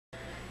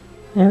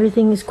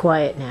Everything is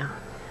quiet now.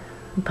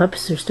 The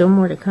pups, there's still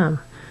more to come.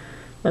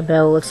 But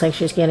Bella looks like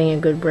she's getting a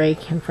good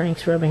break, and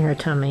Frank's rubbing her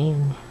tummy,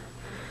 and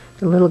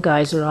the little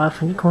guys are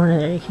off in the corner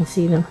there. You can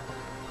see them.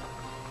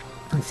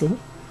 Let's see.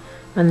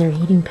 On their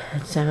eating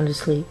pad, sound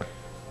asleep.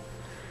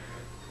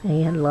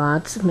 They had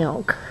lots of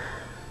milk.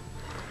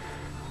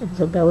 And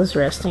so Bella's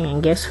resting,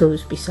 and guess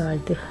who's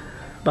beside the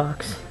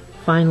box?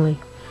 Finally,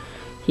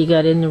 he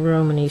got in the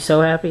room, and he's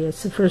so happy.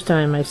 It's the first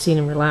time I've seen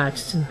him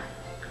relaxed, and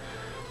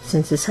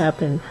since this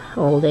happened,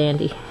 old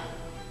Andy.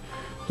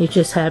 He's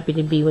just happy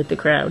to be with the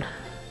crowd.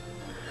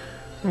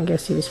 I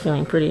guess he was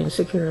feeling pretty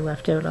insecure,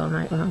 left out all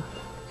night long.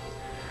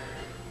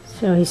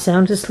 So he's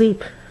sound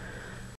asleep.